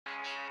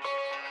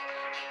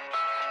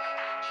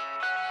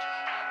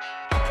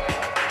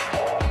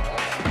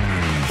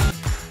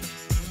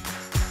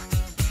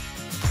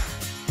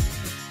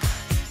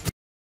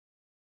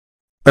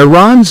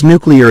Iran's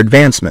nuclear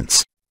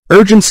advancements,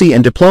 urgency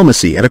and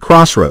diplomacy at a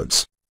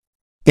crossroads.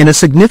 In a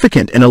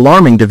significant and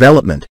alarming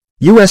development,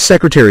 U.S.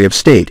 Secretary of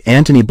State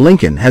Antony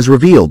Blinken has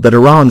revealed that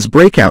Iran's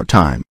breakout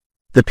time,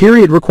 the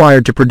period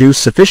required to produce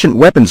sufficient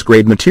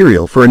weapons-grade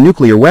material for a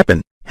nuclear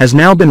weapon, has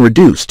now been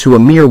reduced to a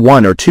mere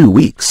 1 or 2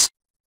 weeks.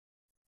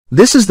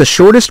 This is the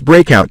shortest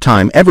breakout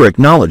time ever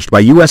acknowledged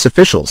by U.S.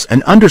 officials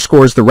and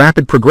underscores the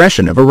rapid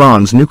progression of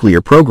Iran's nuclear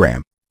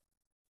program.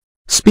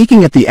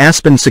 Speaking at the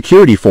Aspen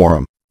Security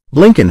Forum,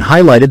 Blinken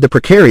highlighted the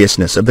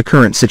precariousness of the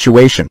current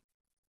situation.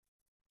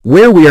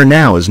 "Where we are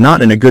now is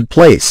not in a good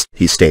place,"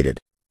 he stated.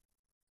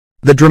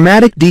 The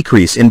dramatic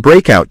decrease in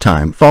breakout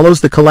time follows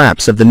the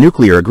collapse of the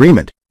nuclear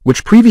agreement,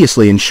 which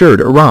previously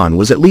ensured Iran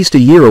was at least a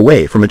year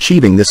away from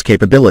achieving this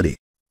capability.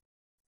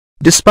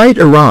 Despite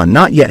Iran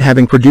not yet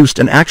having produced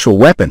an actual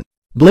weapon,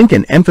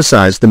 Blinken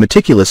emphasized the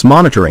meticulous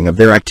monitoring of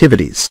their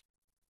activities.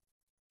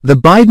 The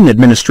Biden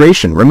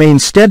administration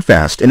remains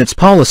steadfast in its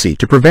policy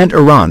to prevent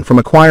Iran from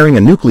acquiring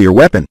a nuclear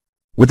weapon,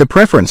 with a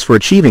preference for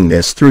achieving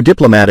this through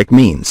diplomatic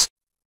means.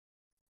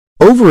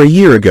 Over a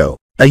year ago,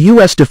 a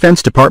U.S.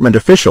 Defense Department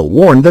official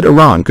warned that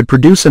Iran could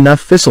produce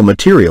enough fissile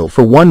material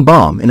for one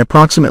bomb in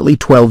approximately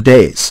 12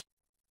 days.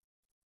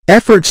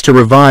 Efforts to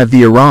revive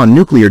the Iran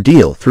nuclear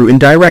deal through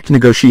indirect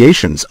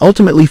negotiations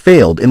ultimately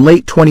failed in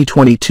late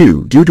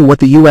 2022 due to what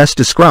the U.S.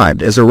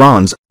 described as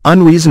Iran's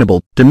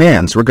unreasonable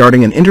demands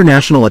regarding an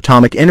International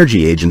Atomic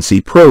Energy Agency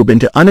probe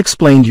into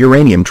unexplained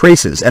uranium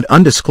traces at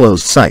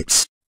undisclosed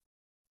sites.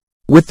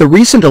 With the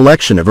recent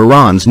election of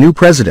Iran's new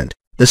president,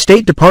 the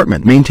State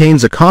Department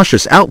maintains a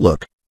cautious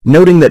outlook,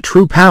 noting that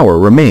true power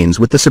remains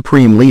with the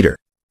supreme leader.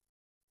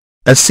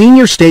 A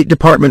senior State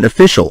Department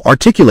official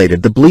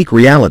articulated the bleak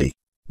reality: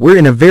 "We're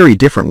in a very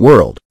different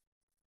world.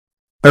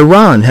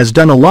 Iran has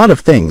done a lot of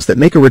things that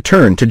make a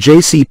return to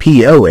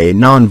JCPOA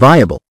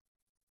non-viable."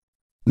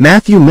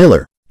 Matthew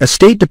Miller, a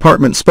State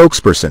Department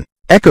spokesperson,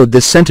 echoed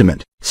this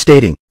sentiment,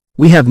 stating,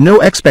 "We have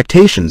no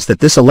expectations that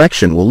this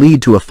election will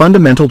lead to a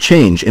fundamental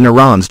change in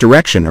Iran's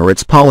direction or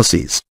its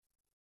policies.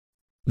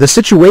 The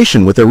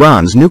situation with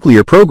Iran's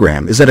nuclear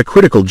program is at a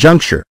critical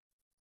juncture.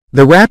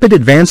 The rapid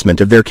advancement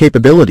of their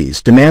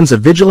capabilities demands a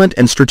vigilant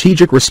and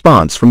strategic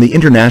response from the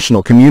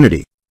international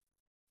community.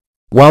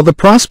 While the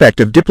prospect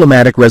of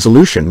diplomatic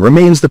resolution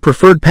remains the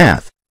preferred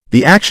path,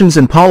 the actions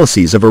and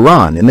policies of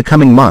Iran in the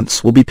coming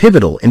months will be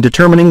pivotal in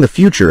determining the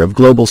future of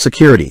global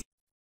security.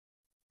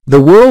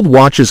 The world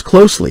watches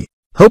closely,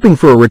 hoping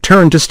for a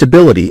return to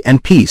stability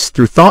and peace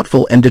through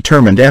thoughtful and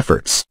determined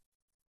efforts."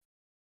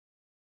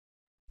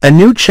 A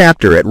new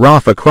chapter at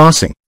Rafah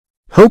crossing: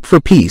 hope for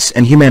peace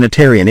and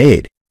humanitarian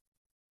aid.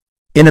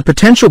 In a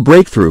potential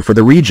breakthrough for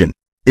the region,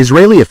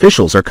 Israeli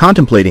officials are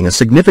contemplating a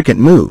significant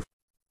move,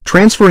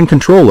 transferring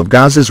control of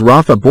Gaza's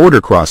Rafah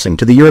border crossing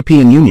to the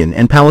European Union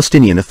and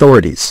Palestinian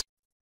authorities.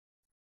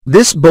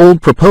 This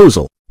bold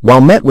proposal,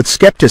 while met with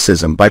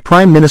skepticism by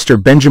Prime Minister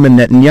Benjamin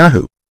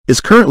Netanyahu, is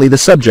currently the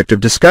subject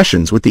of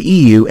discussions with the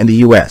EU and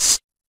the US.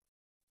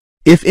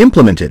 If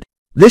implemented,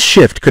 this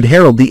shift could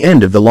herald the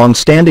end of the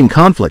long-standing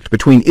conflict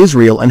between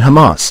Israel and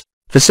Hamas,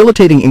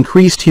 facilitating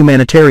increased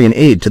humanitarian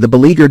aid to the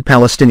beleaguered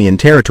Palestinian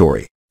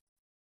territory.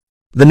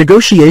 The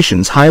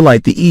negotiations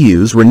highlight the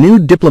EU's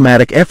renewed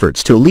diplomatic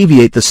efforts to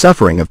alleviate the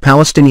suffering of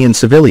Palestinian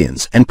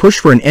civilians and push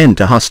for an end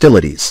to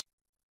hostilities.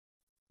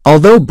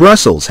 Although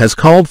Brussels has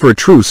called for a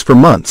truce for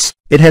months,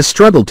 it has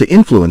struggled to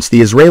influence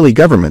the Israeli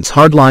government's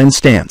hardline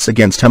stance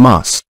against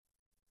Hamas.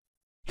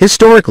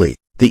 Historically,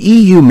 the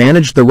EU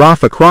managed the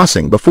Rafah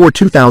crossing before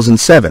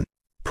 2007,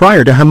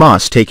 prior to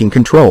Hamas taking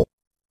control.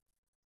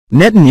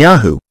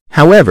 Netanyahu,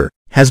 however,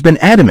 has been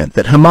adamant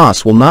that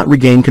Hamas will not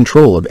regain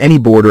control of any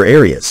border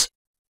areas.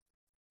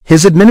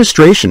 His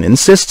administration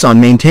insists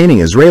on maintaining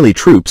Israeli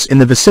troops in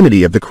the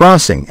vicinity of the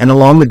crossing and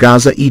along the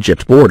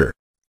Gaza-Egypt border.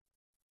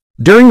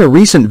 During a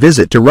recent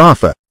visit to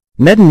Rafah,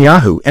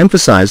 Netanyahu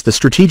emphasized the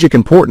strategic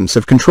importance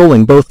of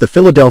controlling both the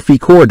Philadelphia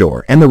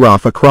corridor and the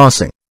Rafah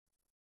crossing.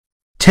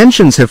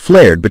 Tensions have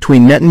flared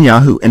between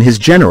Netanyahu and his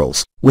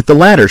generals, with the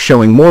latter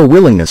showing more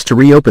willingness to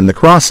reopen the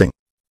crossing,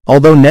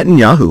 although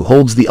Netanyahu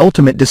holds the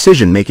ultimate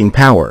decision-making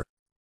power.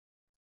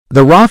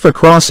 The Rafah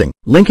crossing,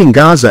 linking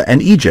Gaza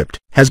and Egypt,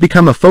 has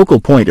become a focal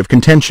point of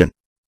contention.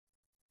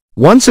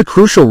 Once a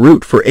crucial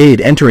route for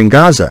aid entering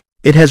Gaza,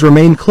 it has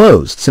remained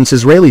closed since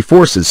Israeli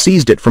forces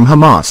seized it from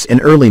Hamas in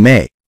early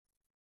May.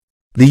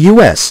 The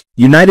US,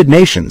 United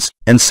Nations,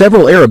 and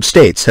several Arab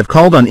states have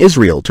called on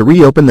Israel to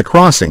reopen the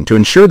crossing to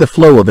ensure the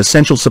flow of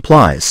essential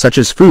supplies such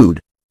as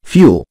food,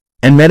 fuel,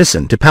 and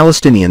medicine to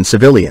Palestinian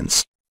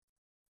civilians.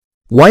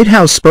 White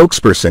House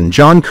spokesperson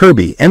John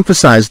Kirby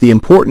emphasized the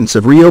importance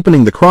of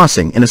reopening the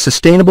crossing in a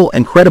sustainable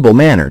and credible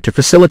manner to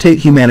facilitate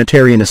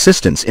humanitarian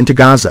assistance into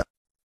Gaza.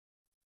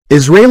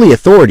 Israeli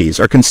authorities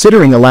are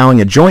considering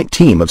allowing a joint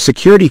team of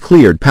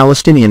security-cleared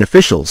Palestinian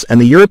officials and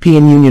the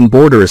European Union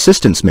Border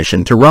Assistance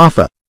Mission to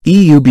Rafah,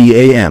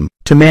 EUBAM,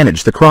 to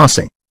manage the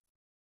crossing.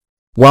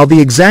 While the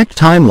exact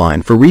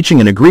timeline for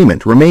reaching an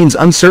agreement remains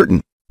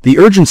uncertain, the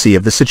urgency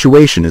of the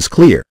situation is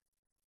clear.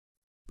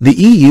 The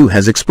EU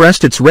has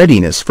expressed its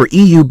readiness for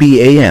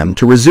𝗂𝗏𝗡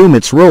to resume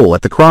its role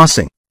at the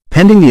crossing,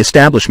 pending the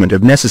establishment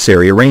of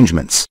necessary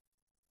arrangements.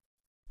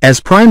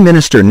 As Prime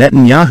Minister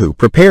Netanyahu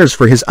prepares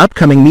for his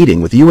upcoming meeting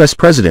with U.S.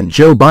 President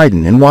Joe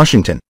Biden in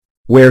Washington,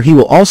 where he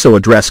will also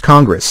address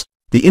Congress,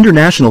 the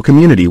international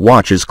community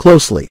watches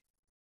closely.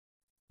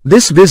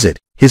 This visit,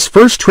 his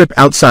first trip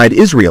outside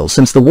Israel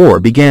since the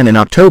war began in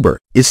October,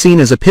 is seen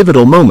as a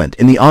pivotal moment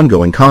in the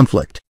ongoing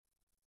conflict.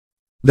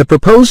 The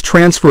proposed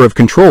transfer of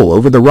control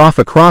over the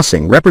Rafah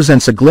crossing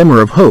represents a glimmer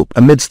of hope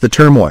amidst the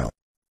turmoil.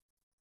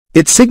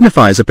 It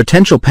signifies a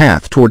potential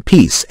path toward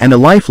peace and a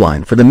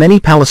lifeline for the many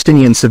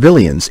Palestinian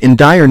civilians in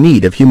dire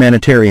need of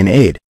humanitarian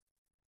aid.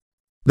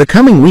 The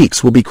coming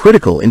weeks will be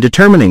critical in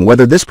determining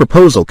whether this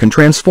proposal can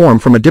transform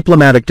from a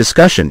diplomatic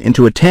discussion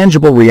into a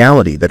tangible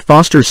reality that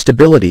fosters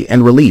stability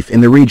and relief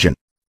in the region.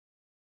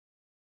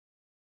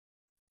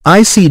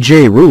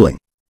 ICJ ruling,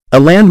 a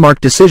landmark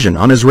decision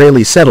on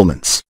Israeli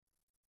settlements.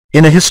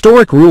 In a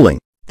historic ruling,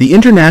 the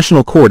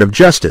International Court of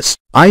Justice,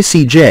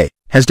 ICJ,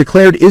 has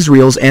declared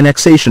Israel's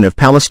annexation of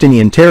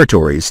Palestinian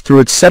territories through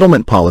its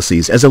settlement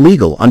policies as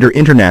illegal under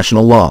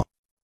international law.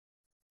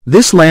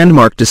 This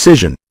landmark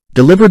decision,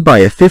 delivered by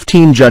a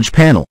 15-judge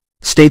panel,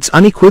 states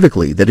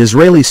unequivocally that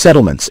Israeli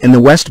settlements in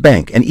the West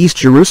Bank and East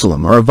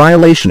Jerusalem are a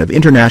violation of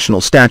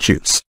international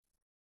statutes.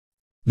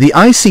 The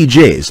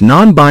ICJ's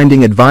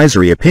non-binding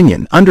advisory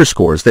opinion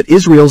underscores that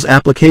Israel's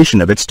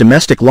application of its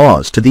domestic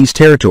laws to these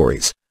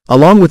territories,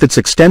 along with its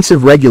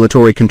extensive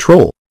regulatory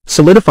control,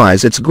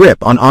 solidifies its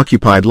grip on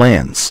occupied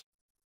lands.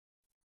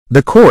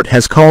 The court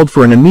has called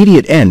for an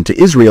immediate end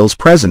to Israel's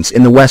presence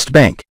in the West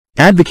Bank,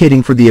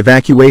 advocating for the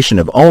evacuation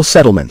of all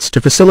settlements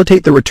to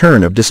facilitate the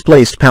return of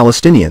displaced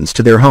Palestinians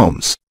to their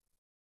homes.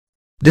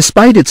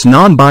 Despite its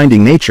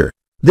non-binding nature,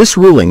 this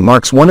ruling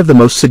marks one of the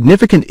most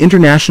significant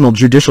international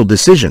judicial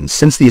decisions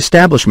since the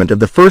establishment of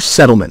the first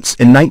settlements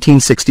in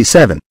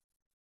 1967.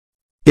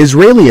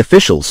 Israeli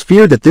officials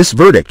fear that this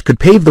verdict could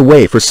pave the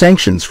way for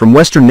sanctions from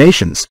Western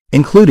nations,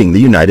 including the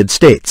United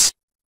States.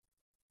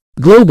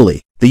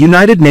 Globally, the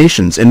United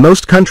Nations and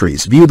most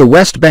countries view the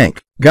West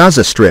Bank,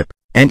 Gaza Strip,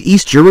 and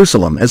East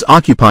Jerusalem as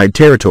occupied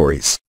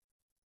territories.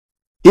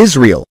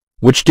 Israel,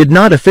 which did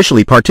not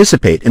officially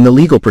participate in the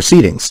legal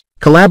proceedings,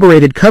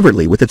 collaborated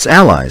covertly with its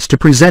allies to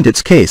present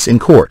its case in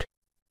court.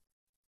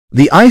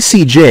 The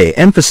ICJ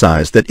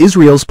emphasized that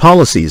Israel's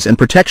policies and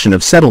protection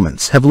of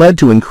settlements have led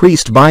to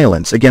increased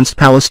violence against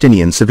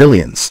Palestinian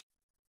civilians.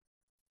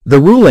 The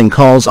ruling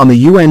calls on the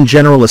UN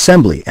General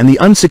Assembly and the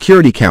UN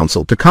Security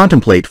Council to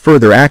contemplate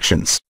further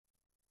actions.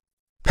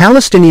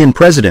 Palestinian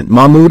President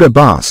Mahmoud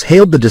Abbas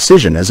hailed the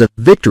decision as a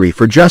victory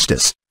for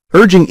justice,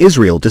 urging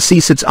Israel to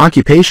cease its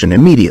occupation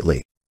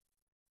immediately.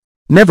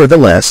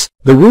 Nevertheless,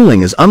 the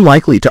ruling is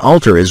unlikely to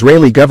alter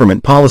Israeli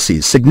government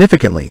policies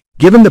significantly,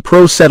 given the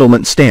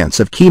pro-settlement stance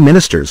of key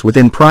ministers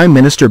within Prime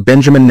Minister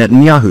Benjamin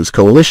Netanyahu's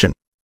coalition.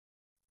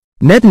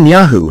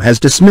 Netanyahu has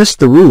dismissed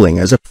the ruling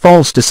as a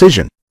false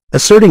decision,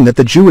 asserting that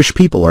the Jewish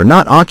people are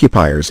not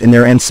occupiers in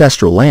their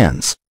ancestral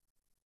lands.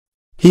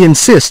 He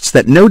insists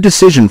that no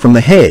decision from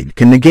The Hague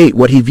can negate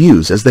what he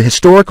views as the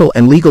historical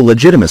and legal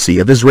legitimacy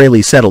of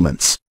Israeli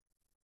settlements.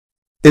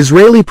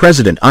 Israeli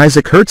President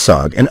Isaac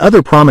Herzog and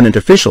other prominent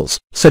officials,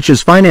 such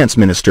as Finance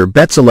Minister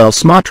Bezalel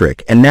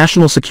Smotrich and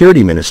National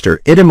Security Minister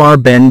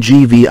Itamar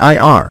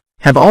Ben-Gvir,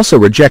 have also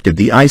rejected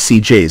the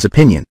ICJ's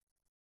opinion.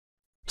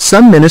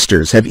 Some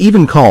ministers have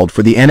even called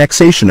for the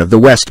annexation of the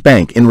West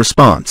Bank in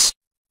response.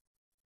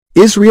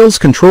 Israel's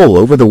control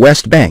over the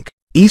West Bank,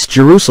 East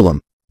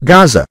Jerusalem,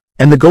 Gaza,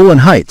 and the Golan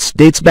Heights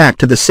dates back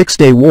to the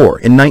Six-Day War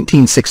in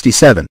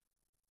 1967.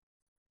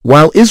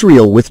 While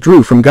Israel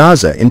withdrew from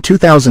Gaza in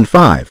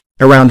 2005,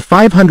 around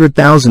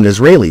 500,000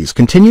 Israelis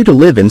continue to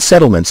live in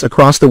settlements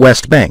across the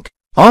West Bank,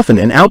 often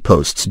in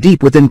outposts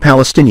deep within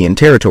Palestinian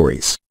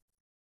territories.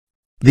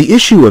 The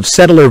issue of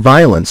settler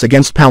violence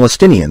against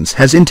Palestinians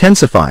has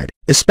intensified,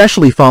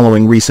 especially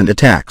following recent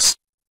attacks.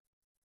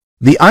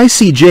 The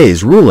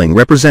ICJ's ruling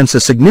represents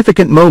a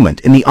significant moment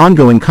in the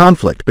ongoing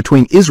conflict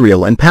between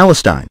Israel and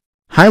Palestine,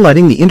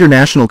 highlighting the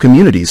international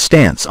community's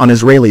stance on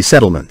Israeli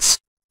settlements.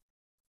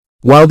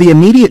 While the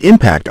immediate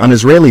impact on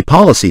Israeli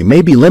policy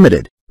may be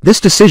limited, this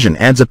decision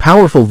adds a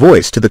powerful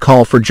voice to the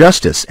call for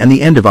justice and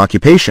the end of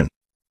occupation.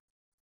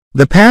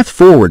 The path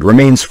forward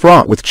remains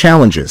fraught with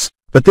challenges,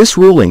 but this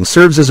ruling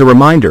serves as a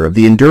reminder of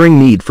the enduring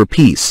need for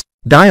peace,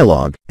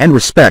 dialogue, and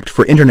respect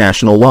for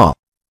international law.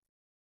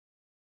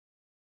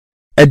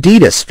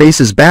 Adidas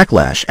faces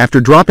backlash after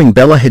dropping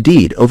Bella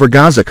Hadid over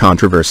Gaza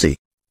controversy.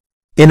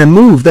 In a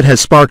move that has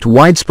sparked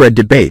widespread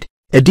debate,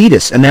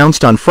 Adidas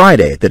announced on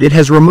Friday that it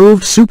has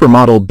removed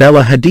supermodel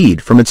Bella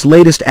Hadid from its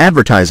latest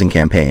advertising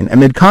campaign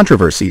amid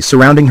controversy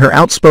surrounding her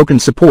outspoken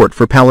support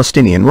for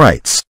Palestinian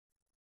rights.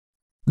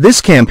 This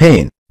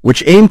campaign,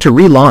 which aimed to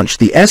relaunch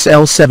the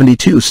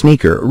SL72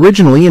 sneaker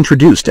originally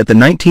introduced at the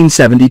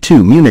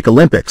 1972 Munich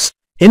Olympics,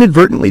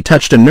 inadvertently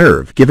touched a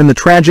nerve given the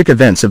tragic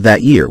events of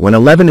that year when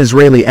 11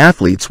 Israeli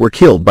athletes were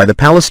killed by the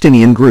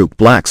Palestinian group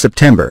Black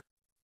September.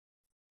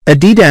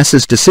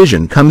 Adidas's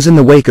decision comes in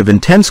the wake of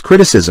intense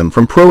criticism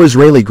from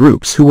pro-Israeli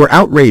groups who were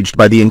outraged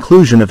by the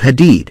inclusion of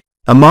Hadid,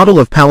 a model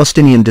of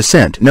Palestinian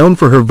descent known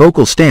for her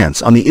vocal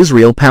stance on the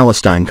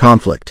Israel-Palestine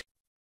conflict.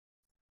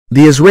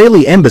 The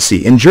Israeli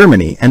embassy in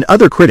Germany and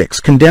other critics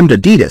condemned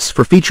Adidas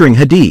for featuring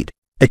Hadid,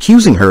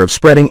 accusing her of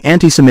spreading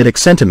anti-Semitic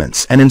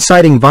sentiments and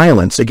inciting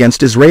violence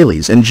against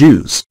Israelis and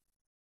Jews.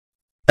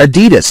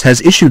 Adidas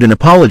has issued an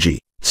apology,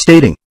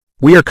 stating,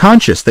 "We are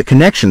conscious that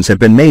connections have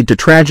been made to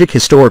tragic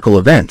historical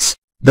events,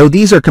 though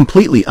these are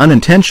completely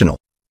unintentional,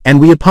 and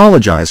we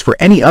apologize for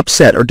any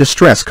upset or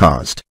distress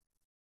caused."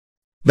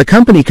 The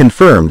company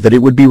confirmed that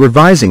it would be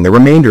revising the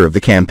remainder of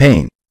the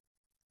campaign.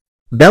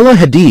 Bella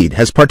Hadid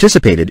has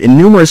participated in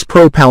numerous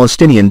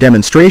pro-Palestinian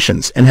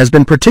demonstrations and has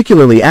been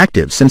particularly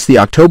active since the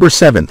October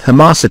 7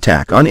 Hamas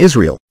attack on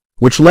Israel,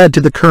 which led to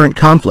the current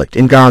conflict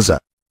in Gaza.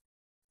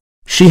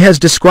 She has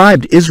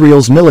described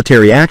Israel's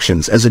military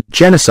actions as a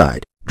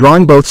genocide,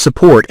 drawing both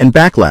support and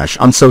backlash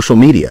on social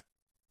media.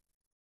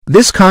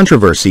 This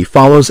controversy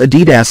follows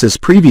Adidas's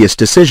previous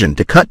decision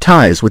to cut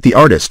ties with the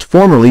artist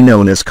formerly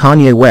known as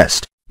Kanye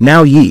West,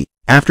 now Ye,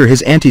 after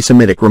his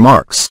anti-Semitic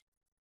remarks.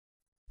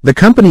 The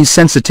company's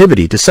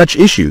sensitivity to such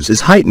issues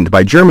is heightened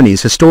by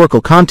Germany's historical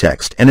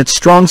context and its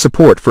strong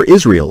support for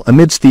Israel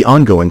amidst the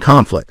ongoing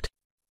conflict.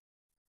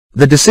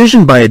 The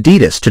decision by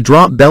Adidas to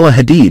drop Bella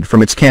Hadid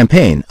from its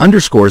campaign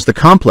underscores the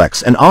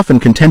complex and often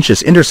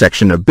contentious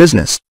intersection of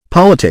business,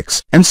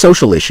 politics, and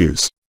social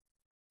issues.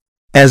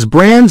 As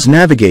brands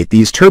navigate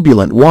these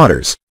turbulent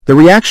waters, the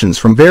reactions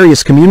from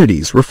various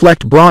communities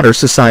reflect broader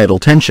societal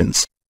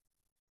tensions.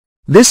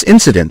 This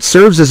incident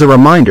serves as a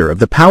reminder of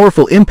the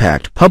powerful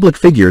impact public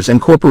figures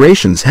and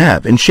corporations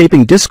have in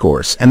shaping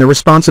discourse and the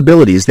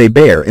responsibilities they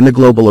bear in the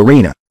global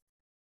arena.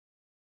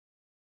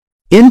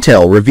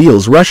 Intel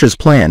reveals Russia's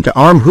plan to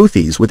arm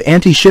Houthis with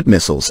anti-ship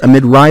missiles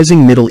amid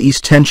rising Middle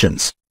East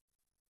tensions.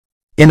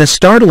 In a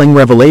startling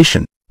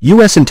revelation,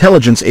 U.S.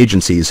 intelligence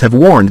agencies have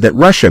warned that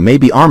Russia may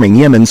be arming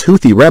Yemen's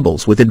Houthi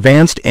rebels with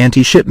advanced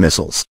anti-ship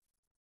missiles.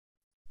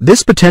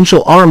 This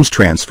potential arms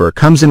transfer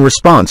comes in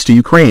response to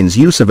Ukraine's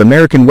use of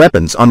American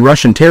weapons on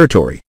Russian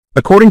territory,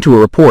 according to a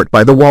report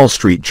by The Wall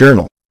Street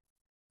Journal.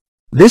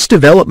 This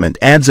development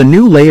adds a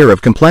new layer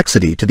of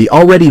complexity to the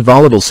already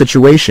volatile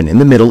situation in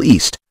the Middle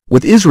East,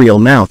 with Israel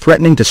now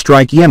threatening to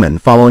strike Yemen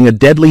following a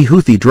deadly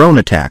Houthi drone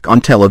attack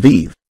on Tel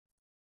Aviv.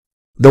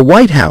 The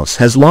White House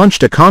has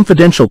launched a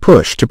confidential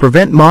push to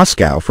prevent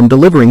Moscow from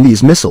delivering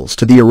these missiles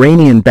to the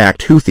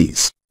Iranian-backed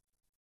Houthis.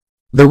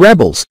 The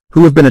rebels,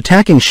 who have been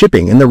attacking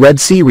shipping in the Red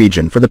Sea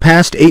region for the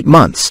past 8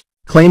 months,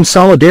 claim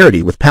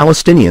solidarity with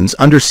Palestinians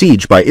under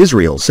siege by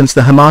Israel since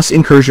the Hamas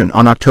incursion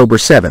on October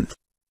 7.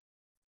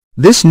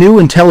 This new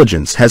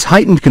intelligence has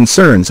heightened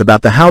concerns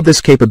about how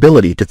this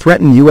capability to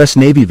threaten U.S.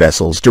 Navy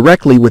vessels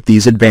directly with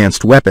these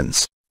advanced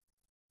weapons.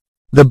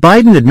 The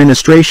Biden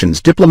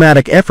administration's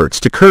diplomatic efforts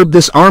to curb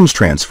this arms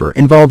transfer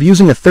involve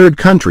using a third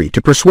country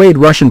to persuade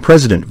Russian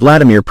President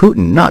Vladimir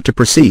Putin not to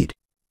proceed.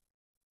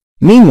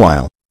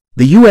 Meanwhile,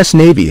 the U.S.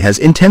 Navy has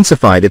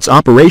intensified its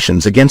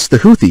operations against the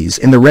Houthis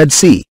in the Red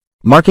Sea,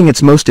 marking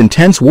its most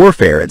intense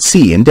warfare at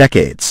sea in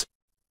decades.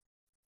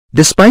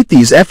 Despite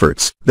these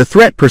efforts, the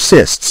threat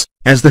persists,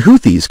 as the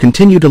Houthis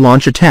continue to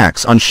launch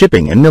attacks on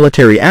shipping and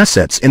military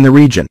assets in the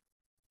region.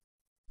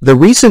 The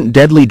recent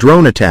deadly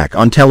drone attack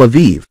on Tel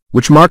Aviv,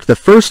 which marked the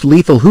first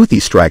lethal Houthi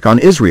strike on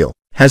Israel,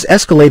 has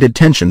escalated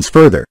tensions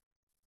further.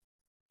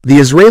 The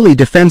Israeli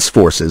Defense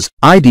Forces,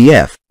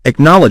 IDF,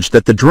 acknowledged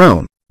that the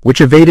drone,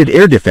 which evaded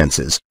air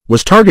defenses,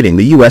 was targeting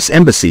the U.S.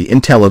 Embassy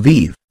in Tel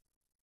Aviv.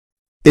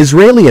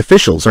 Israeli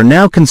officials are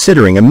now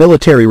considering a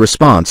military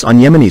response on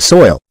Yemeni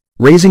soil,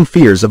 raising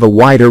fears of a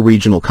wider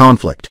regional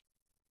conflict.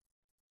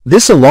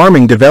 This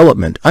alarming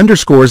development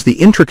underscores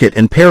the intricate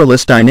and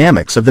perilous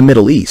dynamics of the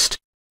Middle East.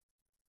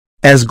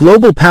 As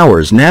global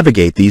powers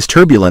navigate these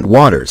turbulent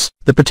waters,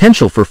 the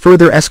potential for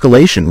further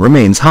escalation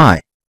remains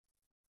high.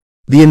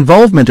 The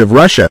involvement of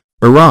Russia,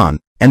 Iran,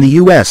 and the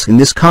U.S. in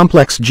this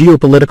complex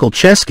geopolitical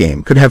chess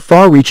game could have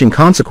far-reaching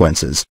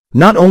consequences,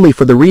 not only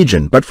for the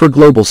region but for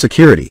global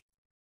security.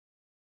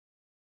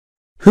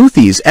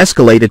 Houthis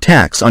escalate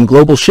attacks on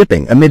global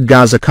shipping amid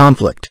Gaza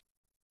conflict.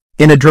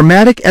 In a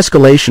dramatic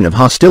escalation of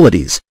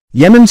hostilities,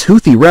 Yemen's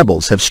Houthi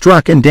rebels have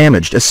struck and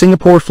damaged a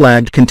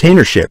Singapore-flagged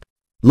container ship,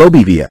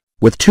 𝗨𝗿𝗴𝗲,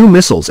 with 2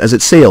 missiles as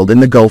it sailed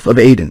in the Gulf of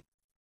Aden.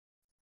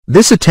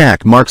 This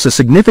attack marks a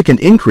significant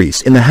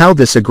increase in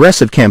this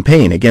aggressive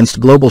campaign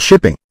against global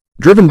shipping,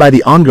 driven by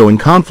the ongoing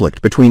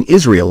conflict between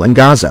Israel and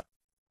Gaza.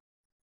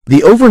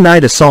 The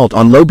overnight assault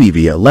on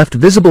𝗨𝗿𝗴𝗲 left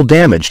visible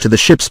damage to the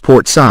ship's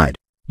port side,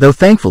 though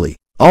thankfully,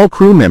 all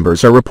crew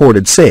members are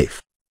reported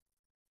safe.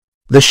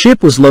 The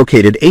ship was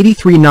located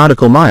 83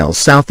 nautical miles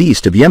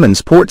southeast of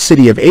Yemen's port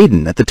city of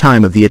Aden at the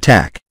time of the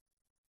attack.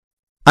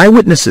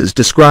 Eyewitnesses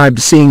described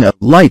seeing a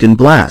light and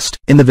blast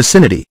in the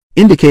vicinity,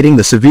 indicating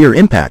the severe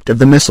impact of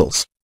the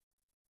missiles.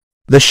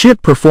 The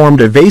ship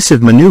performed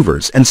evasive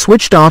maneuvers and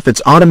switched off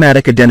its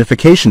automatic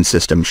identification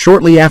system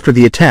shortly after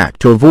the attack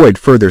to avoid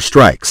further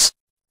strikes.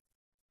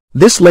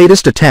 This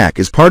latest attack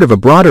is part of a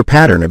broader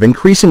pattern of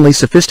increasingly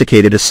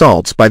sophisticated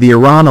assaults by the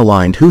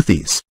Iran-aligned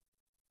Houthis.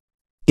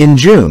 In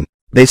June,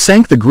 they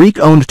sank the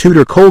Greek-owned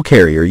Tudor coal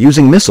carrier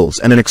using missiles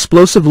and an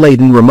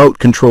explosive-laden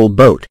remote-controlled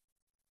boat.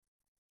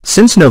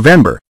 Since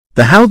November,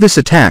 the Houthis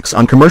attacks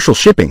on commercial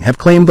shipping have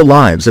claimed the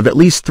lives of at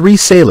least 3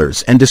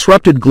 sailors and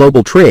disrupted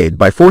global trade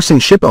by forcing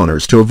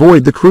shipowners to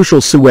avoid the crucial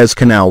Suez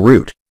Canal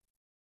route.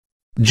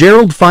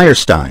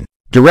 𝗫𝗿𝗵𝗏,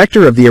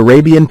 director of the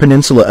Arabian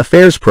Peninsula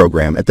Affairs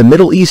Program at the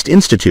Middle East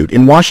Institute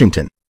in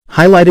Washington,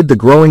 highlighted the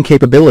growing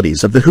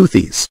capabilities of the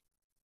Houthis.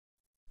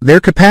 Their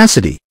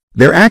capacity,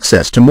 their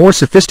access to more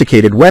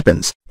sophisticated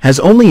weapons, has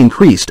only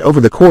increased over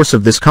the course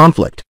of this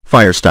conflict,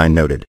 Firestein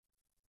noted.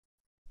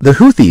 The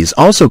Houthis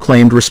also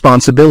claimed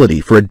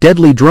responsibility for a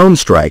deadly drone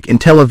strike in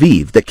Tel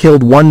Aviv that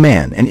killed 1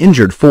 man and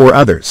injured 4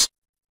 others.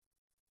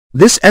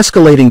 This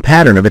escalating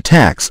pattern of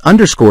attacks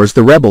underscores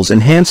the rebels'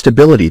 enhanced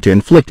ability to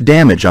inflict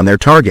damage on their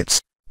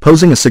targets,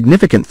 posing a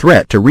significant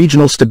threat to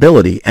regional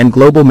stability and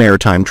global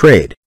maritime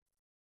trade.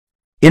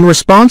 In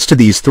response to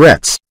these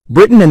threats,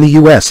 Britain and the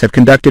US have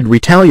conducted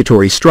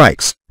retaliatory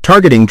strikes,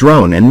 targeting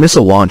drone and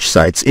missile launch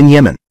sites in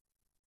Yemen.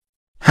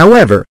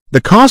 However, the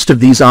cost of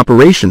these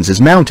operations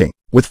is mounting,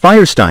 with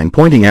Firestein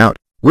pointing out,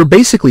 "We're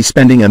basically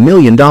spending $1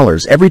 million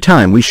every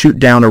time we shoot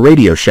down a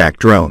Radio Shack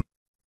drone.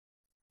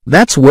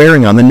 That's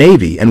wearing on the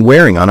Navy and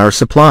wearing on our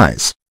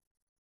supplies."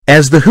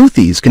 As the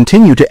Houthis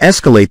continue to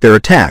escalate their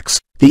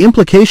attacks, the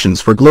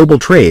implications for global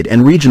trade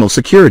and regional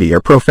security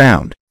are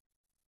profound.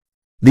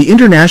 The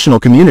international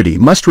community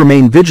must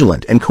remain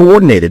vigilant and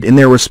coordinated in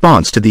their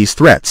response to these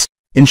threats,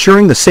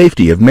 ensuring the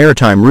safety of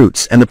maritime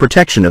routes and the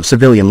protection of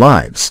civilian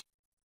lives.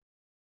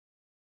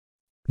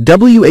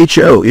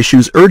 WHO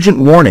issues urgent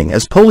warning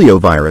as polio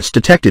virus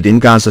detected in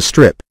Gaza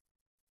Strip.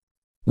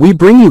 We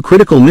bring you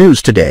critical news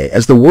today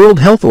as the World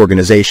Health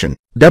Organization,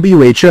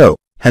 WHO,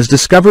 has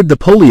discovered the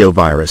polio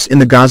virus in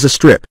the Gaza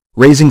Strip,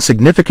 raising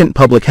significant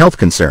public health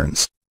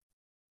concerns.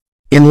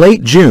 In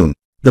late June,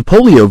 the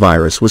polio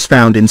virus was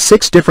found in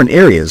 6 different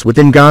areas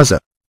within Gaza.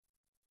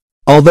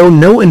 Although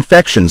no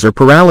infections or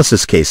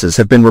paralysis cases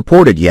have been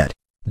reported yet,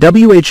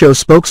 WHO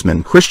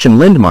spokesman Christian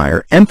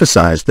Lindmeier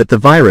emphasized that the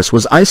virus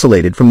was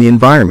isolated from the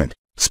environment,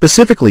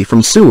 specifically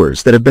from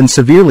sewers that have been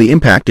severely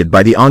impacted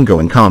by the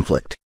ongoing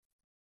conflict.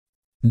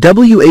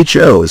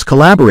 WHO is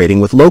collaborating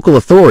with local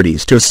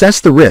authorities to assess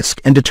the risk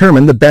and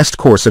determine the best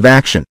course of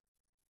action.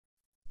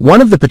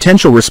 One of the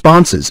potential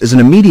responses is an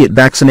immediate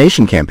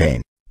vaccination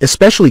campaign,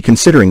 especially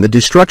considering the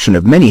destruction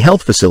of many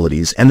health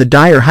facilities and the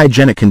dire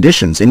hygienic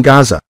conditions in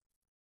Gaza.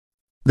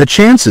 The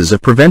chances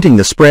of preventing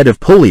the spread of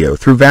polio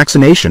through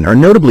vaccination are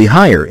notably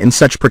higher in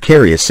such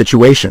precarious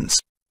situations.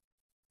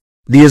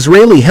 The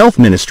Israeli Health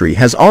Ministry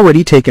has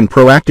already taken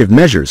proactive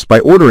measures by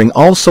ordering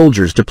all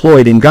soldiers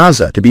deployed in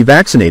Gaza to be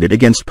vaccinated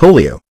against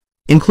polio,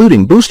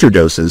 including booster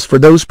doses for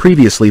those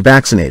previously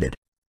vaccinated.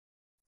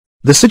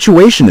 The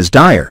situation is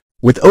dire,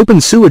 with open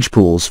sewage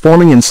pools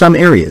forming in some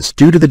areas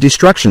due to the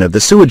destruction of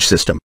the sewage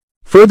system,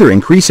 further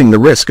increasing the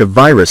risk of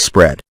virus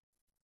spread.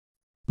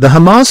 The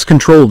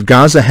Hamas-controlled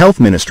Gaza Health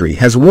Ministry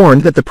has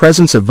warned that the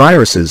presence of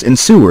viruses in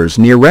sewers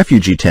near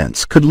refugee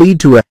tents could lead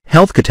to a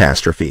health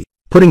catastrophe,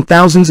 putting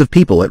thousands of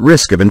people at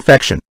risk of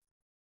infection.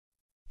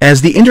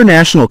 As the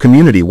international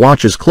community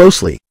watches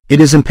closely,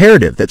 it is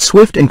imperative that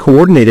swift and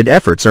coordinated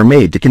efforts are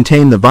made to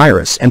contain the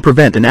virus and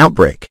prevent an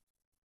outbreak.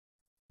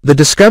 The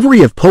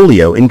discovery of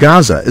polio in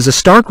Gaza is a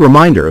stark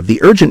reminder of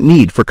the urgent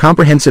need for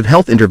comprehensive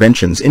health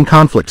interventions in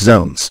conflict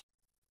zones.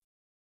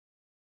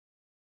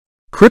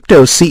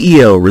 Crypto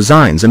CEO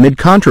resigns amid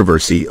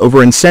controversy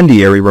over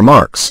incendiary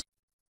remarks.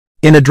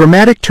 In a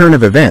dramatic turn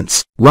of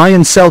events,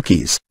 Ryan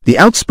Selkis, the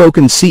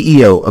outspoken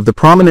CEO of the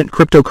prominent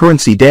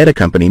cryptocurrency data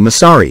company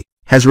Messari,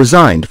 has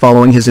resigned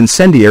following his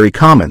incendiary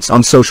comments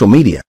on social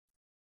media.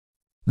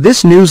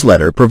 This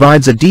newsletter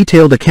provides a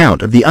detailed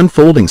account of the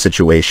unfolding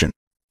situation.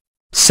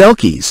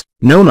 Selkis,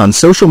 known on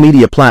social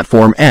media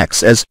platform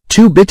X as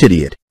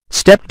𝗂𝗏𝗏𝗏,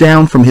 stepped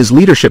down from his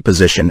leadership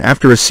position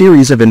after a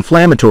series of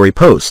inflammatory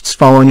posts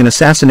following an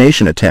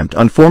assassination attempt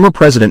on former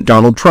President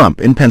Donald Trump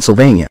in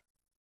Pennsylvania.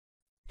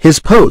 His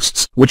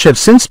posts, which have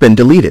since been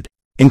deleted,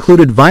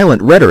 included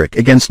violent rhetoric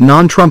against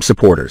non-Trump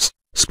supporters,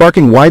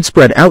 sparking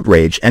widespread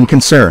outrage and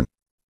concern.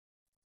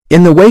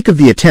 In the wake of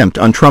the attempt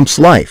on Trump's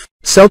life,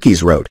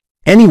 Selkis wrote,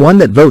 "Anyone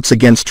that votes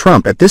against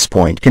Trump at this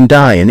point can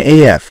die in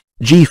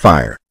AFG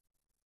fire."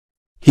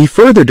 He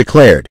further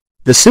declared,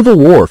 "The civil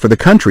war for the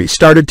country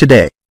started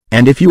today,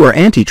 and if you are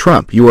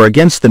anti-Trump you are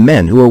against the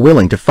men who are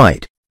willing to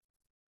fight.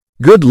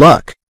 Good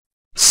luck."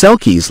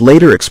 Selkis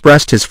later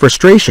expressed his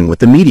frustration with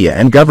the media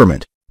and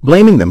government,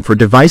 blaming them for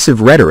divisive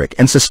rhetoric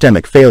and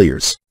systemic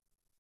failures.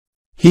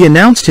 He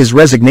announced his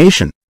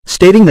resignation,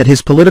 stating that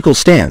his political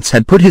stance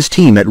had put his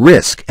team at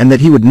risk and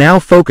that he would now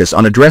focus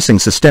on addressing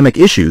systemic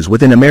issues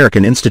within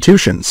American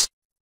institutions.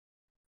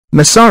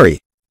 Messari,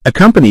 a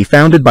company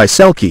founded by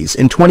Selkis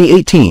in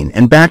 2018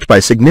 and backed by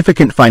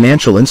significant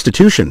financial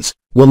institutions,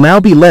 will now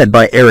be led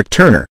by Eric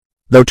Turner,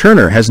 though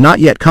Turner has not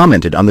yet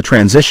commented on the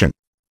transition.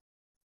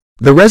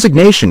 The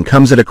resignation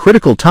comes at a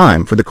critical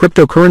time for the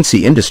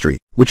cryptocurrency industry,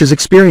 which is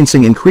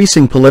experiencing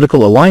increasing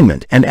political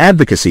alignment and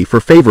advocacy for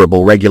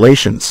favorable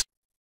regulations.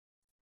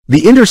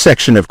 The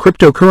intersection of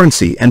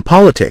cryptocurrency and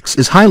politics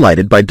is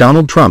highlighted by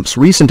Donald Trump's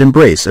recent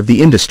embrace of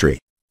the industry.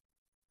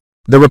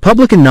 The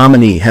Republican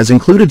nominee has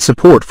included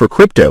support for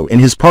crypto in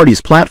his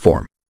party's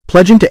platform,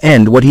 pledging to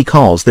end what he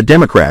calls the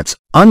Democrats'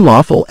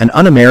 unlawful and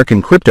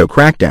un-American crypto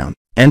crackdown,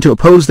 and to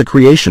oppose the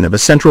creation of a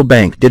central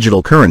bank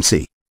digital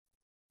currency.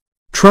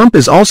 Trump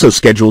is also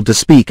scheduled to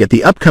speak at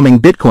the upcoming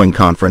Bitcoin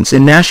conference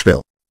in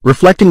Nashville,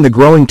 reflecting the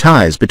growing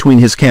ties between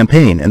his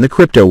campaign and the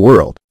crypto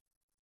world.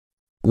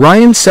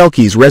 Ryan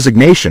Selke's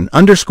resignation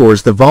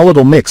underscores the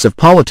volatile mix of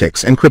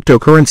politics and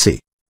cryptocurrency.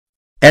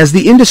 As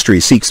the industry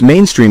seeks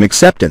mainstream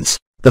acceptance,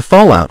 the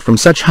fallout from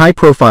such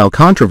high-profile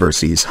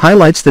controversies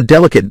highlights the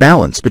delicate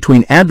balance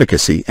between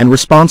advocacy and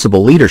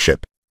responsible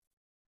leadership.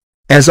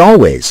 As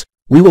always,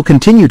 we will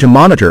continue to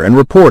monitor and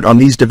report on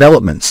these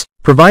developments,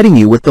 providing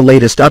you with the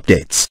latest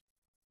updates.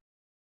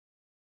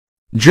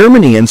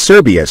 Germany and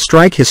Serbia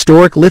strike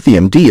historic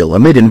lithium deal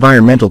amid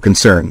environmental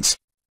concerns.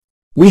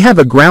 We have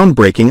a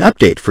groundbreaking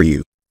update for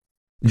you.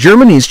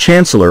 Germany's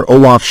Chancellor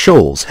Olaf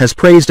Scholz has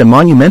praised a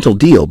monumental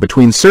deal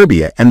between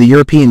Serbia and the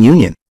European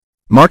Union,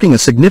 marking a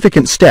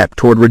significant step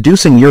toward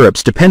reducing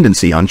Europe's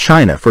dependency on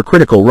China for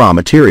critical raw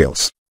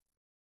materials.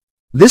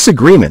 This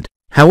agreement,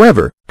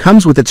 however,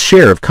 comes with its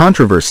share of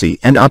controversy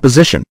and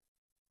opposition.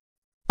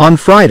 On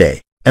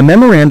Friday, a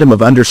memorandum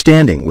of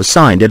understanding was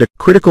signed at a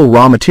critical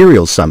raw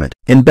materials summit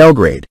in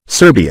Belgrade,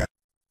 Serbia.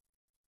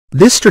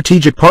 This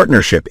strategic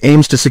partnership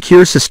aims to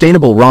secure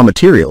sustainable raw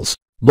materials,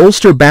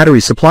 bolster battery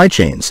supply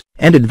chains,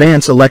 and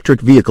advance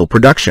electric vehicle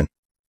production.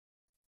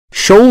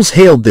 Scholz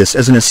hailed this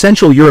as an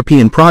essential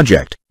European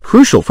project,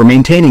 crucial for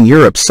maintaining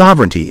Europe's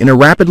sovereignty in a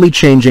rapidly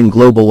changing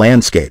global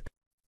landscape.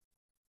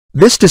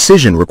 This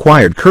decision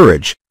required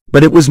courage,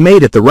 but it was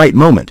made at the right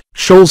moment,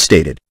 Scholz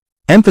stated,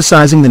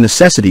 emphasizing the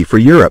necessity for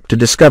Europe to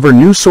discover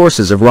new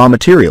sources of raw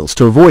materials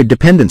to avoid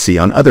dependency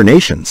on other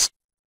nations.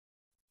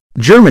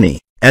 Germany,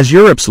 as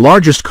Europe's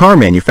largest car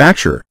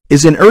manufacturer,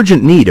 is in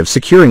urgent need of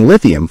securing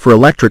lithium for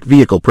electric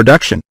vehicle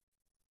production.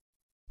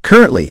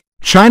 Currently,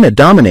 China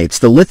dominates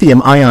the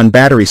lithium-ion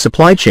battery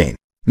supply chain,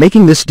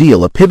 making this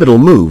deal a pivotal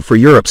move for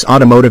Europe's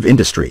automotive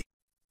industry.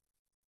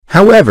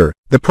 However,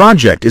 the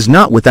project is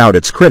not without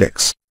its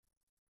critics.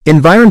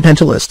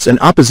 Environmentalists and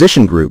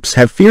opposition groups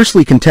have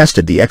fiercely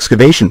contested the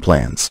excavation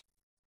plans.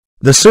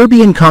 The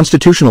Serbian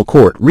Constitutional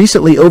Court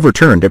recently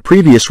overturned a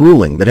previous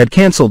ruling that had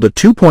cancelled a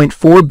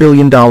 $2.4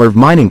 billion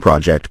mining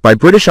project by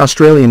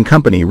British-Australian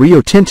company Rio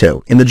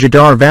Tinto in the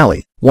Jdar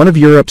Valley, one of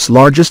Europe's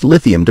largest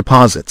lithium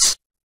deposits.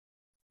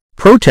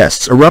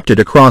 Protests erupted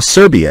across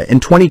Serbia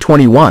in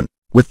 2021,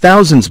 with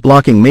thousands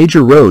blocking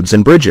major roads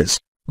and bridges,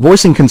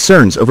 voicing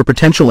concerns over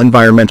potential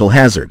environmental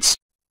hazards.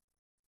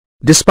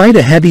 Despite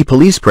a heavy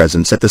police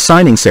presence at the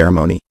signing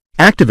ceremony,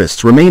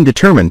 activists remain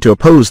determined to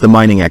oppose the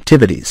mining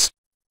activities.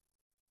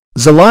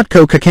 𝗬𝗏𝗂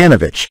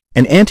𝗂𝗂𝗃𝗃,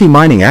 an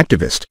anti-mining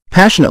activist,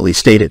 passionately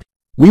stated,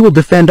 "We will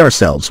defend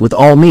ourselves with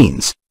all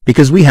means,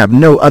 because we have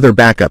no other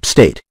backup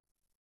state."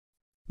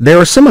 There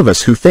are some of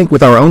us who think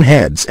with our own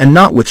heads and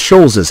not with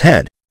Scholz's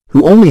head,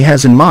 who only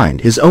has in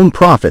mind his own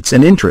profits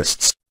and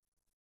interests.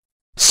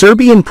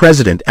 Serbian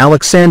President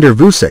Aleksandar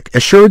Vučić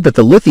assured that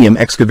the lithium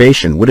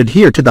excavation would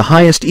adhere to the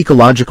highest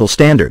ecological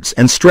standards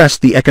and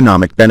stressed the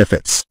economic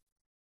benefits.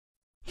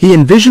 He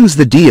envisions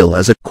the deal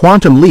as a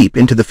quantum leap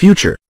into the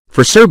future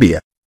for Serbia,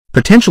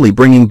 potentially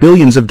bringing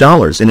billions of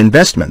dollars in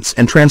investments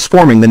and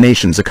transforming the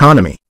nation's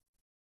economy.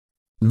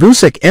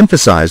 Vučić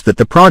emphasized that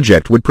the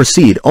project would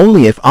proceed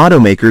only if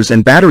automakers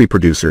and battery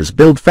producers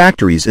build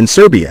factories in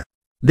Serbia,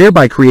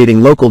 thereby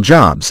creating local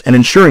jobs and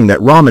ensuring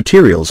that raw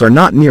materials are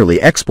not merely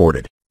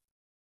exported.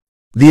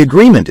 The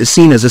agreement is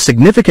seen as a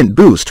significant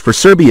boost for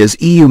Serbia's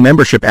EU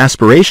membership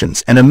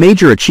aspirations and a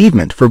major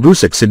achievement for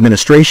Vučić's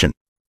administration.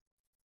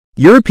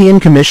 European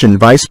Commission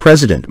Vice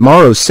President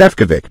Maroš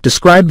Šefčovič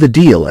described the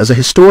deal as a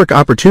historic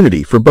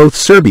opportunity for both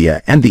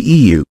Serbia and the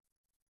EU.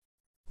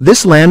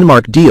 This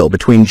landmark deal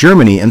between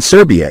Germany and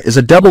Serbia is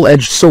a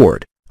double-edged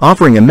sword,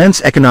 offering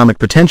immense economic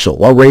potential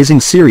while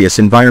raising serious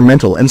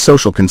environmental and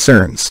social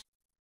concerns.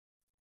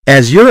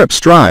 As Europe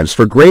strives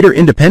for greater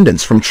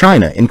independence from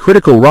China in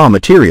critical raw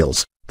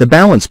materials, the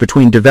balance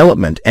between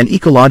development and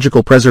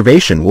ecological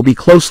preservation will be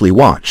closely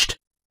watched.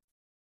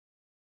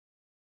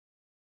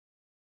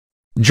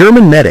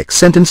 German medic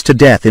sentenced to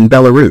death in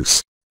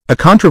Belarus. A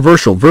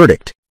controversial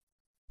verdict.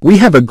 We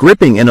have a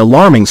gripping and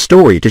alarming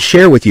story to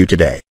share with you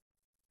today.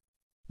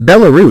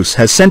 Belarus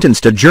has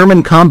sentenced a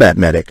German combat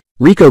medic,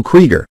 Rico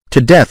Krieger, to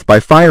death by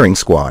firing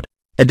squad,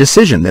 a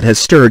decision that has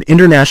stirred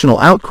international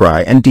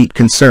outcry and deep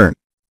concern.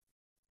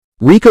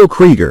 Rico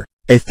Krieger,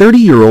 a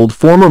 30-year-old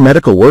former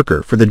medical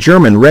worker for the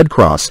German Red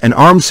Cross and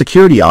armed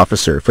security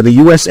officer for the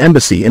U.S.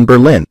 Embassy in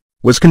Berlin,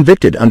 was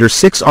convicted under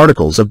 6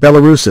 articles of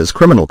Belarus's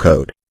criminal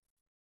code.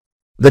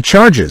 The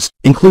charges,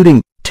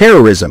 including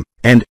terrorism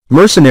and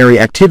mercenary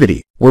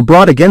activity, were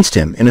brought against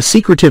him in a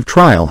secretive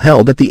trial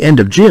held at the end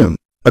of June,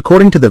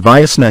 according to the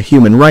Vyazna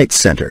Human Rights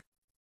Center.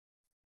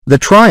 The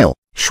trial,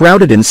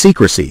 shrouded in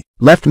secrecy,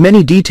 left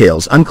many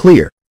details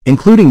unclear,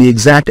 including the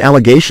exact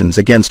allegations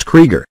against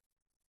Krieger.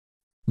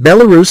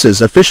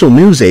 Belarus's official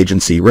news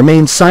agency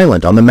remains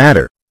silent on the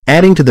matter,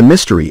 adding to the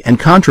mystery and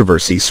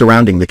controversy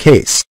surrounding the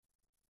case.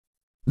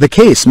 The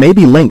case may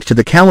be linked to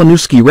the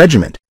𝗨𝗏𝗃𝗃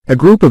Regiment, a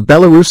group of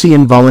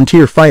Belarusian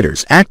volunteer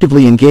fighters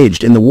actively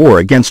engaged in the war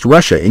against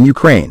Russia in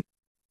Ukraine.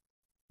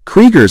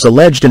 Krieger's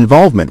alleged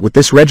involvement with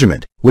this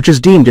regiment, which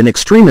is deemed an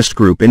extremist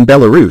group in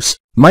Belarus,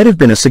 might have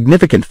been a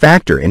significant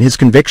factor in his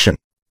conviction.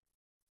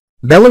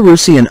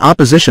 Belarusian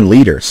opposition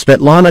leader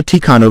𝗬𝗏𝗍𝗂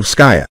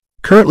𝗡𝗂𝗃,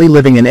 currently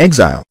living in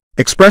exile,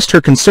 expressed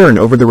her concern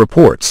over the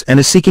reports and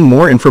is seeking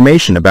more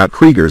information about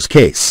Krieger's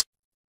case.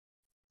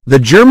 The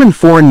German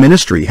Foreign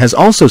Ministry has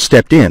also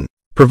stepped in,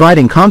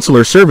 providing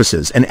consular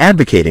services and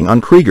advocating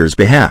on Krieger's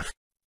behalf.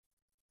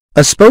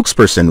 A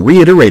spokesperson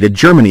reiterated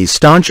Germany's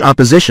staunch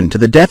opposition to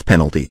the death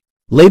penalty,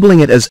 labeling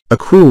it as a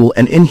cruel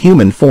and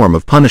inhuman form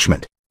of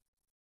punishment.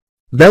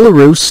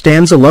 Belarus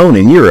stands alone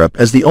in Europe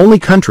as the only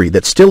country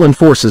that still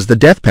enforces the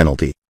death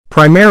penalty,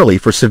 primarily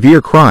for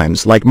severe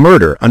crimes like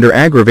murder under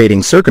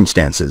aggravating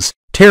circumstances,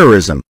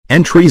 terrorism,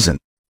 and treason.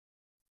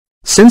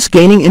 Since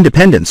gaining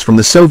independence from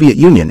the Soviet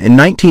Union in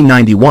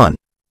 1991,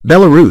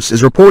 Belarus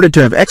is reported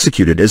to have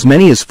executed as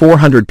many as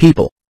 400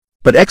 people,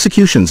 but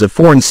executions of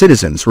foreign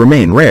citizens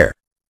remain rare.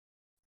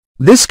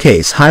 This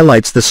case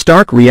highlights the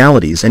stark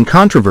realities and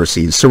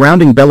controversies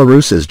surrounding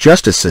Belarus's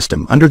justice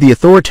system under the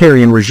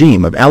authoritarian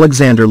regime of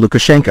Alexander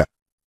Lukashenko.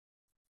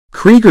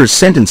 Krieger's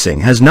sentencing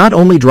has not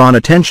only drawn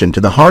attention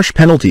to the harsh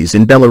penalties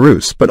in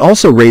Belarus but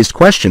also raised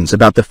questions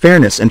about the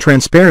fairness and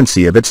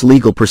transparency of its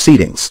legal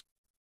proceedings.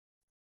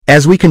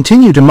 As we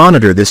continue to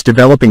monitor this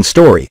developing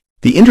story,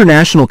 the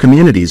international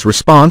community's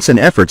response and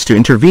efforts to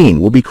intervene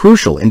will be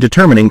crucial in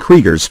determining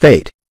Krieger's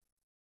fate.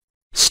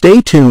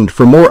 Stay tuned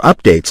for more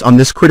updates on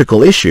this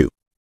critical issue.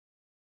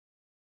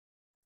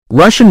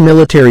 Russian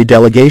military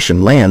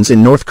delegation lands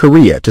in North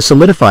Korea to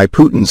solidify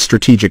Putin's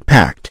strategic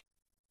pact.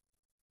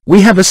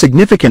 We have a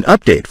significant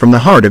update from the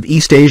heart of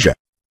East Asia.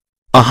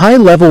 A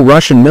high-level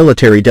Russian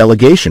military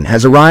delegation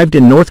has arrived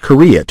in North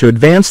Korea to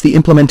advance the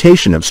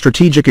implementation of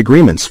strategic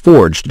agreements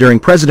forged during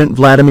President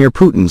Vladimir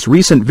Putin's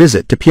recent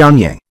visit to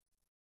Pyongyang.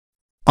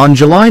 On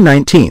July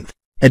 19,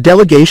 a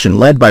delegation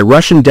led by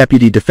Russian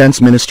Deputy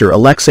Defense Minister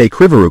Alexei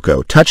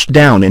Krivoruko touched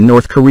down in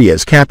North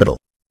Korea's capital.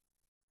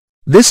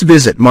 This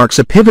visit marks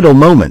a pivotal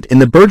moment in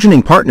the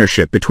burgeoning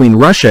partnership between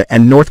Russia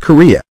and North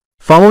Korea,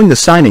 following the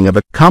signing of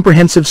a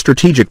Comprehensive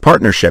Strategic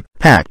Partnership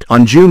Pact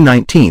on June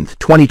 19,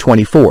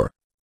 2024.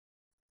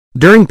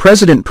 During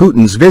President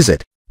Putin's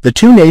visit, the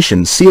two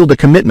nations sealed a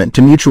commitment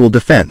to mutual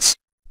defense,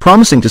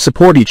 promising to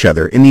support each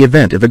other in the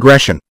event of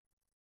aggression.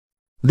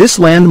 This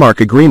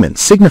landmark agreement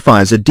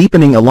signifies a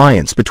deepening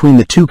alliance between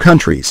the two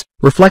countries,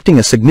 reflecting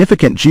a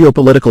significant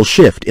geopolitical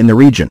shift in the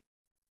region.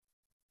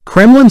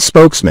 Kremlin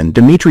spokesman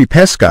Dmitry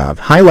Peskov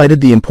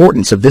highlighted the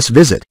importance of this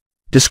visit,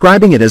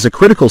 describing it as a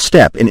critical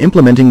step in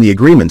implementing the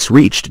agreements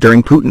reached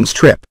during Putin's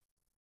trip.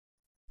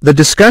 The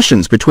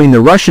discussions between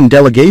the Russian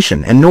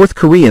delegation and North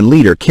Korean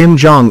leader Kim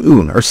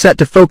Jong-un are set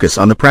to focus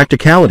on the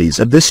practicalities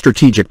of this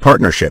strategic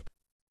partnership.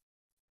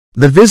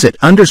 The visit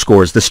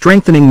underscores the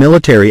strengthening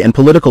military and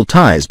political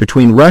ties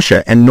between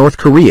Russia and North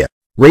Korea,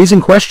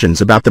 raising questions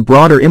about the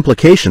broader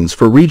implications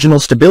for regional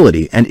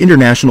stability and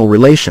international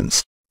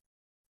relations.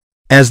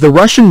 As the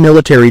Russian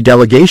military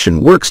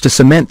delegation works to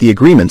cement the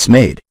agreements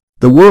made,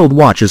 the world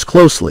watches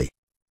closely.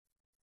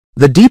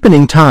 The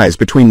deepening ties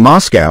between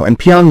Moscow and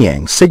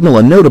Pyongyang signal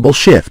a notable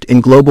shift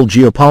in global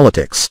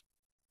geopolitics.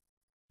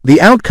 The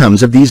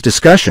outcomes of these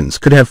discussions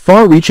could have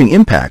far-reaching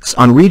impacts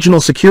on regional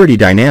security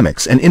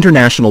dynamics and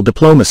international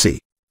diplomacy.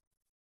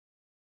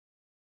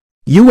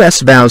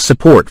 U.S. vows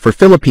support for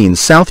Philippines'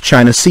 South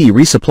China Sea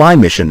resupply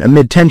mission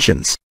amid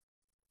tensions.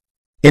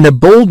 In a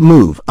bold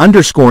move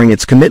underscoring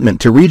its commitment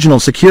to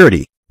regional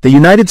security, the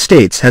United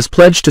States has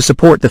pledged to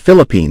support the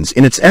Philippines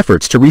in its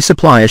efforts to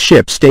resupply a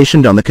ship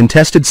stationed on the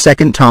contested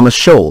Second Thomas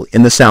Shoal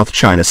in the South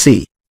China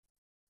Sea.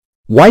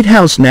 White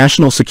House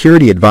National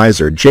Security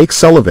Advisor Jake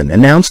Sullivan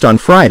announced on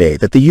Friday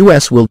that the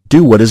U.S. will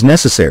do what is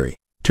necessary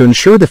to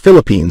ensure the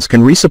Philippines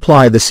can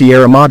resupply the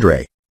Sierra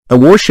Madre, a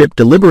warship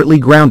deliberately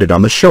grounded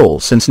on the shoal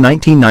since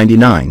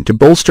 1999 to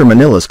bolster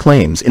Manila's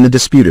claims in the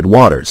disputed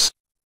waters.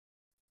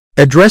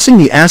 Addressing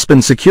the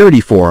Aspen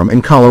Security Forum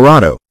in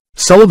Colorado,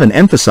 Sullivan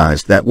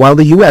emphasized that while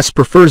the U.S.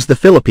 prefers the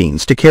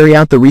Philippines to carry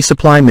out the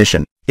resupply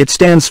mission, it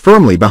stands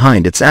firmly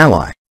behind its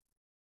ally.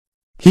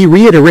 He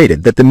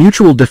reiterated that the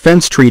Mutual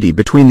Defense Treaty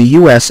between the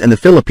U.S. and the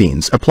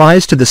Philippines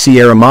applies to the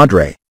Sierra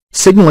Madre,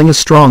 signaling a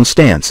strong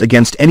stance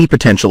against any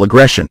potential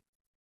aggression.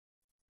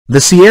 The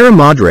Sierra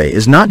Madre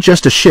is not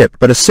just a ship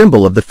but a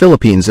symbol of the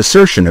Philippines'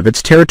 assertion of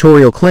its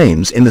territorial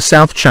claims in the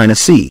South China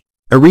Sea,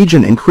 a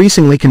region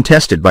increasingly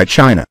contested by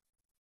China.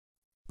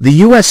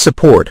 The U.S.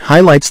 support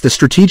highlights the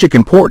strategic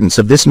importance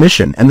of this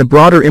mission and the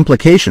broader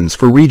implications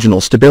for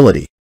regional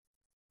stability.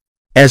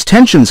 As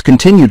tensions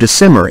continue to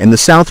simmer in the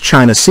South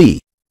China Sea,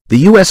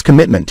 the U.S.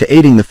 commitment to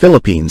aiding the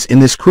Philippines in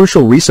this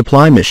crucial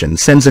resupply mission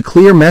sends a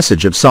clear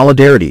message of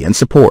solidarity and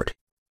support.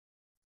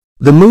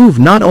 The move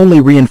not only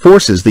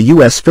reinforces the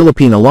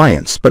U.S.-Philippine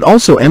alliance but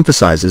also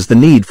emphasizes the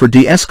need for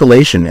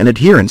de-escalation and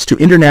adherence to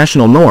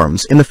international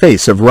norms in the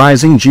face of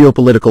rising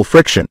geopolitical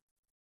friction.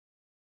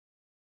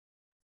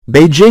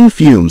 Beijing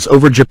fumes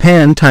over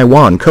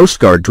Japan-Taiwan Coast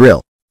Guard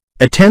drill.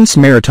 A tense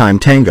maritime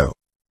tango.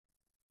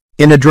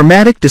 In a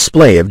dramatic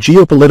display of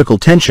geopolitical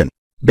tension,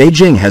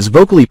 Beijing has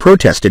vocally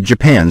protested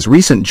Japan's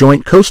recent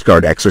joint Coast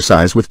Guard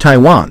exercise with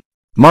Taiwan,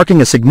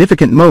 marking a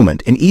significant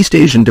moment in East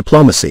Asian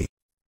diplomacy.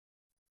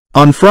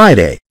 On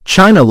Friday,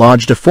 China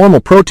lodged a formal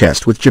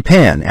protest with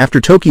Japan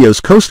after Tokyo's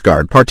Coast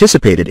Guard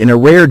participated in a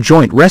rare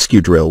joint rescue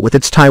drill with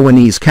its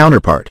Taiwanese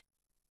counterpart.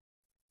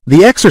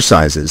 The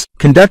exercises,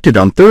 conducted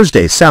on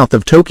Thursday south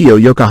of Tokyo,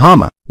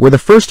 Yokohama, were the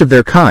first of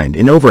their kind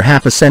in over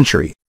half a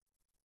century.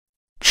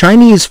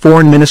 Chinese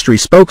Foreign Ministry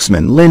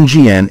spokesman Lin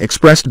Jian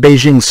expressed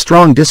Beijing's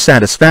strong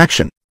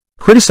dissatisfaction,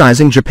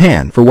 criticizing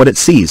Japan for what it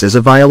sees as a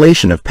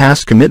violation of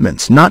past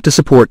commitments not to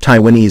support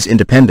Taiwanese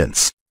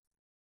independence.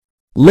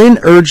 Lin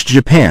urged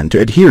Japan to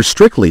adhere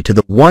strictly to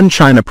the One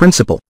China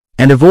principle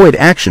and avoid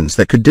actions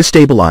that could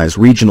destabilize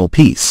regional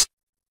peace.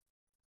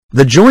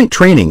 The joint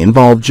training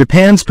involved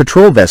Japan's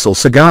patrol vessel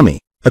Sagami,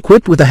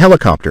 equipped with a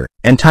helicopter,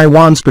 and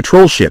Taiwan's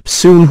patrol ship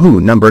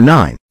Sunhu No.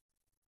 9.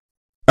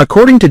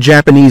 According to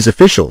Japanese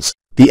officials,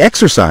 the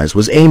exercise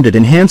was aimed at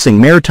enhancing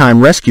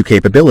maritime rescue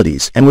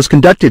capabilities and was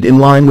conducted in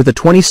line with the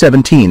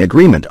 2017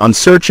 Agreement on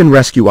Search and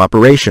Rescue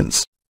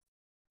Operations.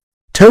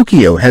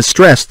 Tokyo has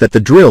stressed that the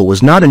drill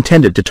was not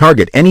intended to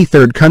target any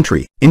third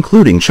country,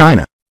 including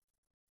China.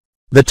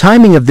 The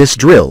timing of this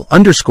drill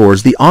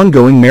underscores the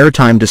ongoing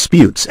maritime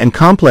disputes and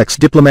complex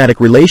diplomatic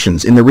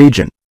relations in the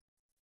region.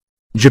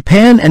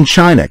 Japan and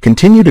China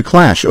continue to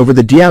clash over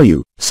the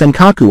Diaoyu,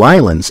 Senkaku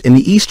Islands in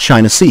the East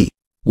China Sea,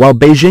 while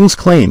Beijing's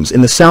claims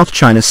in the South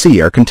China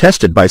Sea are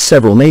contested by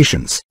several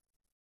nations.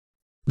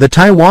 The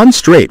Taiwan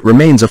Strait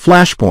remains a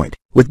flashpoint,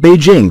 with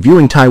Beijing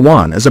viewing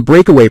Taiwan as a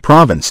breakaway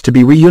province to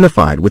be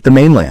reunified with the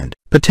mainland,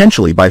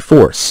 potentially by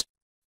force.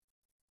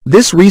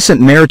 This recent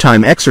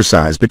maritime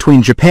exercise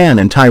between Japan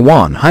and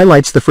Taiwan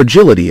highlights the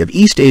fragility of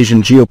East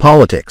Asian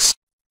geopolitics.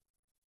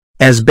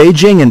 As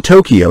Beijing and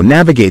Tokyo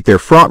navigate their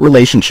fraught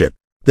relationship,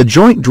 the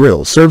joint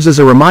drill serves as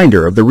a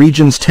reminder of the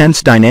region's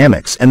tense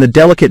dynamics and the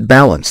delicate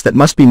balance that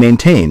must be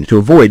maintained to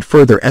avoid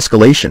further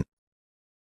escalation.